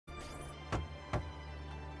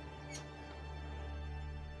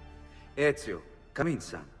Ezio, come in,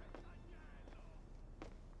 son.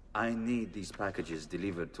 I need these packages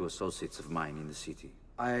delivered to associates of mine in the city.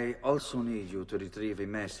 I also need you to retrieve a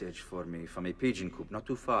message for me from a pigeon coop not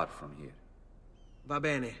too far from here. Va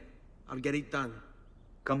bene. I'll get it done.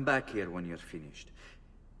 Come back here when you're finished.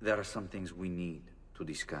 There are some things we need to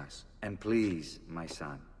discuss. And please, my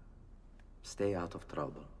son, stay out of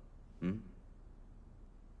trouble. Hmm?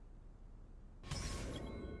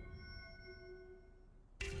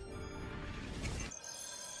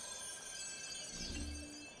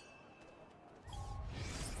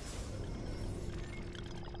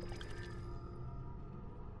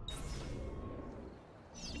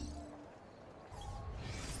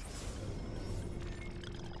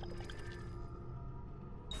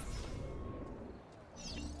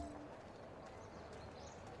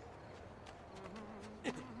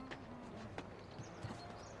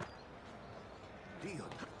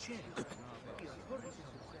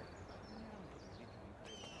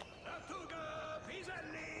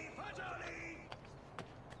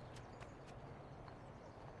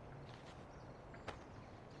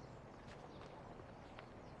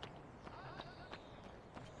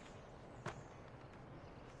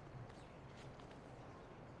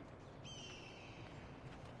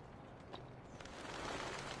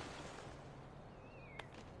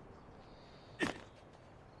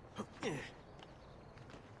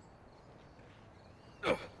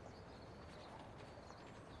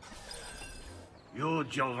 You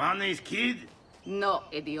Giovanni's kid? No,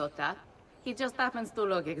 idiota. He just happens to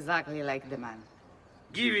look exactly like the man.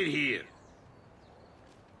 Give it here.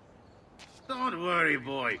 Don't worry,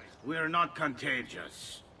 boy. We're not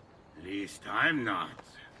contagious. At least I'm not.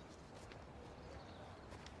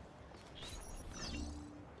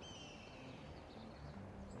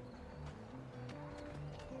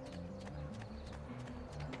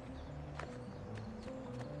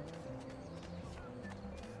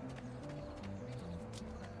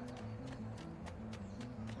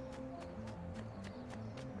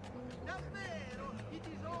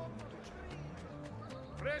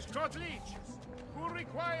 Fresh cut leeches. Who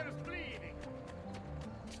requires bleeding?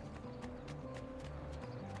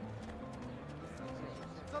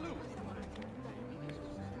 Salute.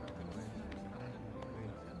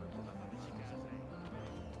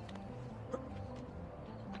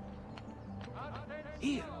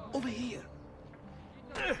 Here, over here.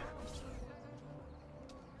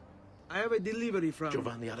 I have a delivery from...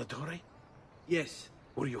 Giovanni Auditore? Yes.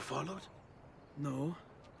 Were you followed? No.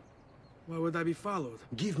 Why would I be followed?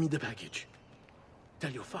 Give me the package.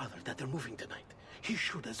 Tell your father that they're moving tonight. He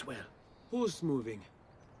should as well. Who's moving?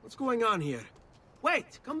 What's going on here?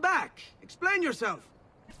 Wait! Come back! Explain yourself!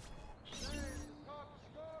 The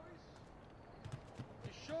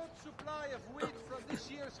short supply of wheat from this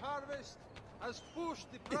year's harvest has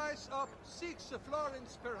pushed the price up 6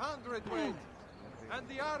 florins per hundredweight, and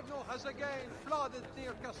the Arno has again flooded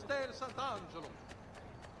near Castel Sant'Angelo.